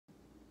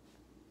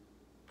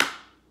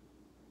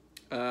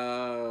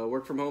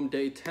Work from home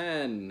day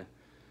 10.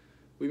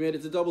 We made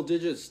it to double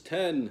digits,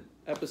 10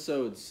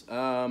 episodes.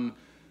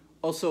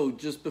 Also,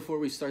 just before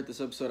we start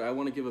this episode, I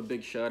want to give a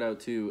big shout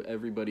out to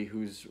everybody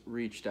who's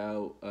reached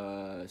out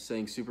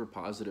saying super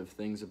positive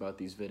things about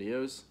these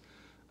videos.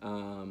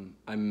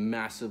 I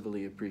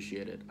massively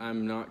appreciate it.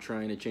 I'm not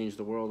trying to change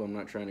the world. I'm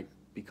not trying to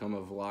become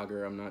a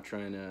vlogger. I'm not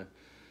trying to,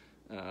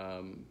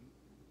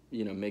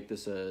 make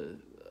this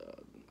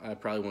I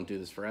probably won't do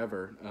this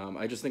forever.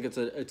 I just think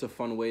it's a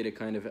fun way to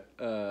kind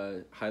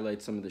of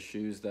highlight some of the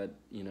shoes that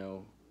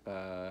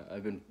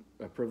I've been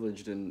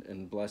privileged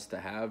and blessed to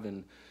have,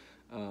 and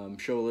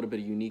show a little bit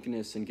of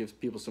uniqueness and gives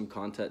people some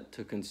content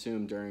to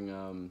consume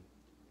during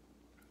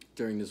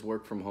this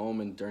work from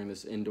home and during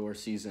this indoor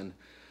season.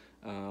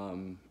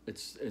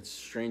 It's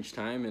strange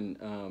time,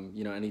 and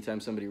anytime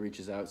somebody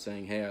reaches out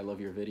saying, "Hey, I love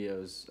your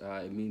videos,"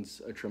 it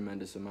means a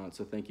tremendous amount.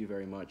 So thank you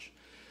very much.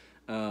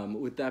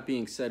 With that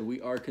being said,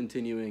 we are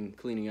continuing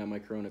cleaning out my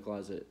Corona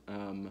closet.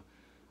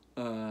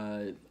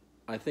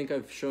 I think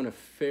I've shown a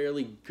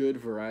fairly good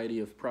variety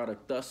of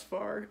product thus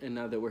far, and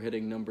now that we're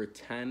hitting number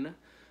 10,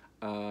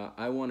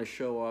 I want to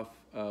show off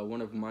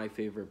one of my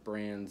favorite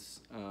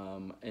brands,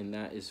 and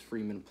that is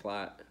Freeman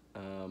Plat.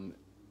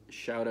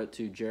 Shout out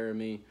to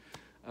Jeremy.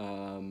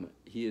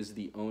 He is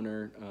the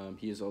owner.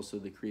 He is also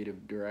the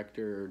creative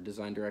director or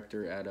design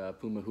director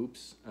at Puma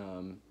Hoops.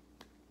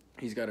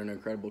 He's got an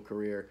incredible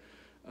career.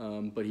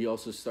 But he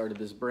also started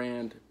this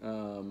brand,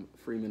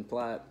 Freeman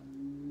Plat,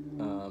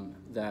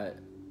 that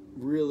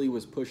really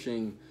was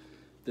pushing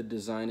the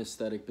design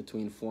aesthetic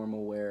between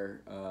formal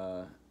wear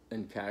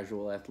and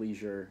casual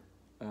athleisure,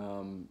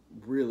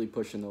 really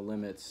pushing the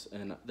limits,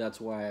 and that's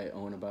why I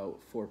own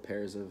about 4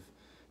 pairs of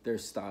their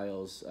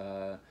styles.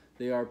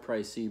 They are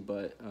pricey,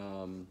 but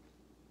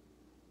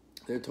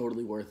they're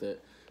totally worth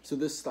it. So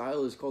this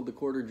style is called the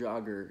Quarter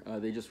Jogger.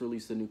 They just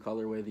released a new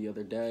colorway the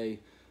other day.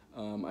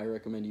 I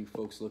recommend you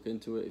folks look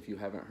into it if you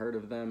haven't heard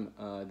of them.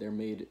 They're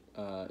made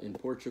in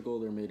Portugal.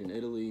 They're made in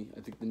Italy.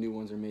 I think the new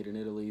ones are made in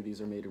Italy.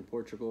 These are made in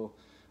Portugal.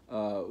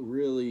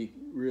 Really,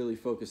 really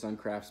focused on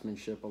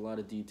craftsmanship, a lot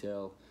of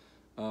detail.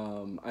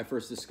 I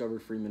first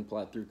discovered Freeman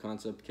Plat through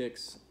Concept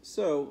Kicks,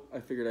 so I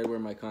figured I'd wear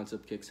my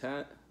Concept Kicks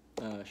hat.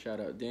 Shout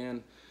out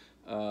Dan.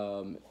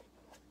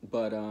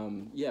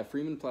 Yeah,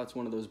 Freeman Plat's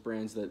one of those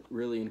brands that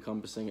really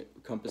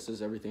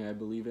encompasses everything I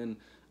believe in,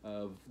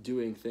 of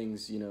doing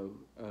things,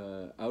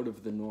 out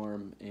of the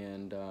norm,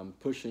 and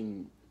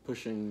pushing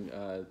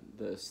the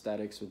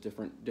aesthetics with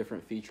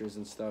different features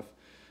and stuff.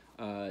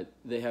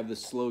 They have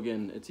this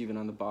slogan, it's even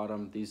on the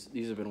bottom. These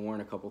have been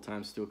worn a couple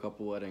times to a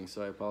couple weddings,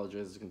 so I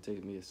apologize, it's going to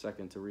take me a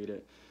second to read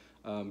it.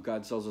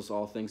 God sells us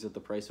all things at the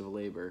price of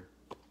labor.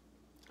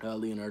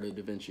 Leonardo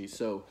da Vinci.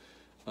 So,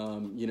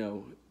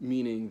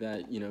 meaning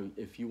that,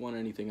 if you want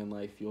anything in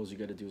life, all you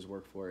got to do is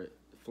work for it,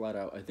 flat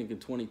out. I think in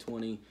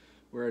 2020,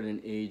 we're at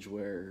an age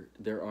where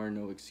there are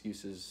no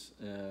excuses,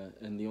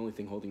 and the only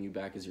thing holding you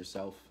back is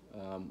yourself,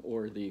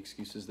 or the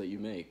excuses that you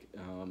make.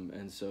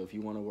 And so if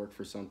you want to work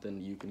for something,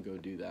 you can go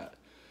do that.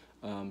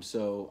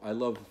 So I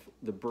love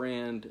the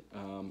brand.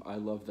 I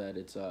love that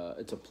it's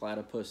a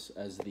platypus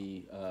as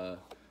the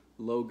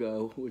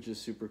logo, which is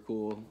super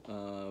cool.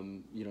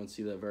 You don't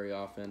see that very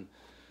often.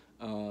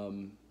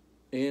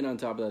 And on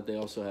top of that, they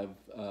also have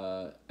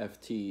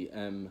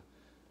FTM,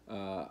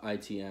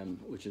 ITM,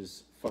 which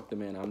is fuck the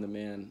man, I'm the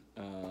man.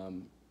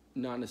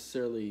 Not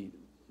necessarily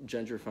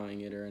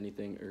gentrifying it or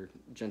anything, or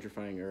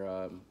gentrifying,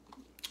 or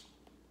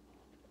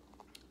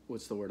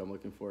what's the word I'm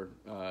looking for?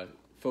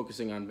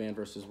 Focusing on man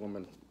versus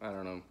woman. I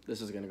don't know.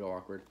 This is gonna go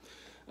awkward.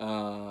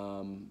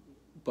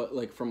 But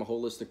like from a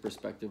holistic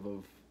perspective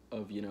of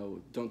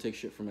don't take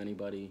shit from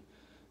anybody.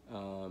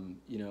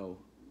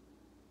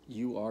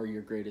 You are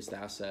your greatest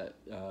asset,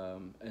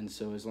 and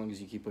so as long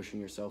as you keep pushing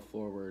yourself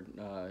forward,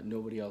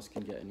 nobody else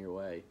can get in your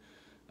way,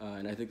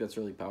 and I think that's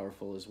really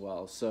powerful as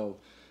well. So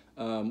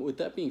with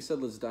that being said,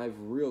 let's dive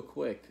real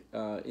quick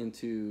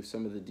into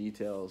some of the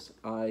details.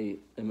 I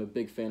am a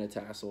big fan of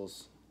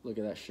tassels. Look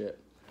at that shit.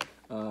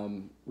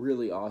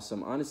 Really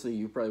awesome. Honestly,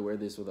 you probably wear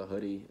this with a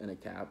hoodie and a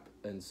cap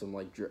and some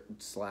like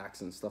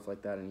slacks and stuff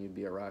like that, and you'd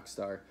be a rock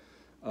star.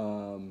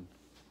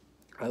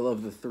 I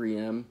love the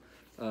 3M.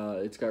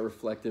 It's got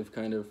reflective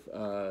kind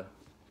of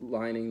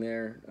lining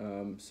there,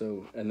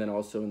 and then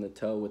also in the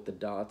toe with the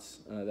dots.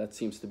 That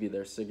seems to be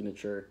their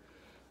signature.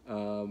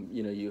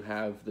 You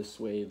have the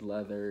suede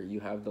leather, you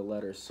have the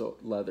leather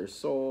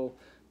sole,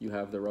 you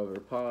have the rubber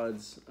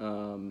pods.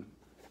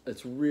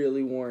 It's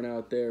really worn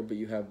out there, but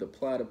you have the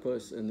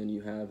platypus, and then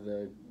you have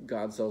the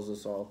God sells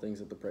us all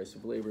things at the price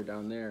of labor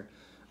down there.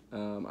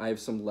 I have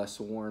some less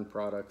worn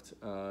product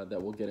that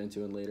we'll get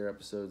into in later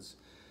episodes.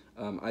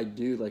 I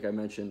do, like I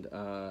mentioned,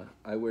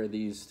 I wear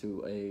these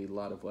to a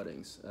lot of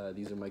weddings.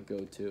 These are my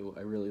go-to.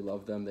 I really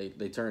love them.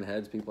 They turn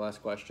heads, people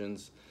ask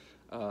questions.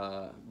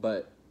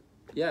 But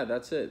yeah,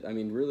 that's it. I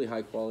mean, really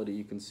high quality.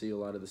 You can see a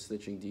lot of the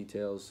stitching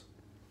details.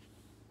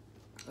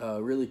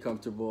 Really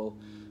comfortable.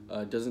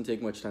 Doesn't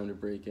take much time to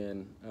break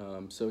in.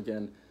 So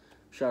again,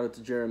 Shout out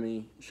to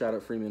Jeremy. Shout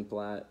out Freeman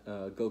Plat.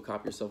 Go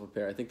cop yourself a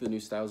pair. I think the new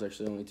style is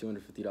actually only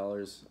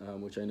 $250,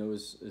 which I know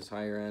is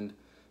higher end,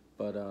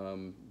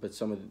 but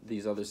some of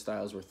these other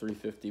styles were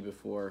 $350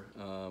 before.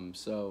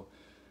 So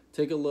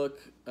take a look.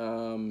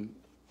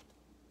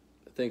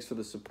 Thanks for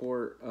the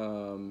support,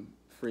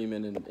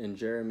 Freeman and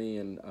Jeremy,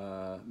 and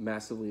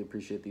massively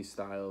appreciate these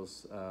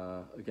styles.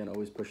 Again,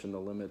 always pushing the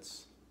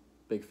limits.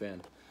 Big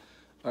fan.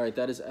 All right,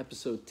 that is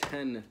episode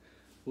 10.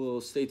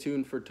 We'll stay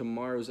tuned for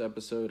tomorrow's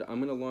episode.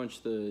 I'm going to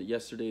launch the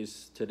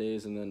yesterday's,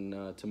 today's, and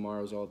then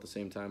tomorrow's all at the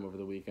same time over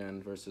the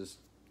weekend versus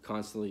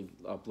constantly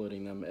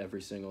uploading them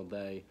every single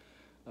day.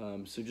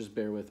 So just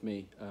bear with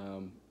me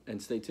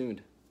and stay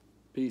tuned.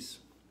 Peace.